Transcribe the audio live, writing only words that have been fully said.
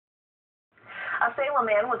A Salem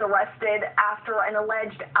man was arrested after an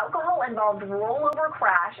alleged alcohol-involved rollover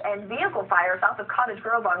crash and vehicle fire south of Cottage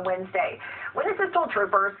Grove on Wednesday. Witnesses told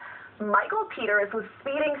troopers Michael Peters was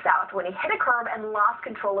speeding south when he hit a curb and lost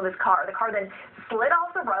control of his car. The car then slid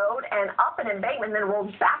off the road and up an embankment, then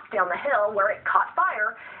rolled back down the hill where it caught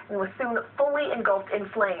fire and was soon fully engulfed in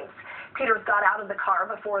flames. Peters got out of the car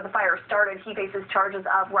before the fire started. He faces charges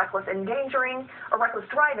of reckless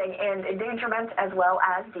driving and endangerment as well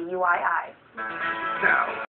as DUI. Now.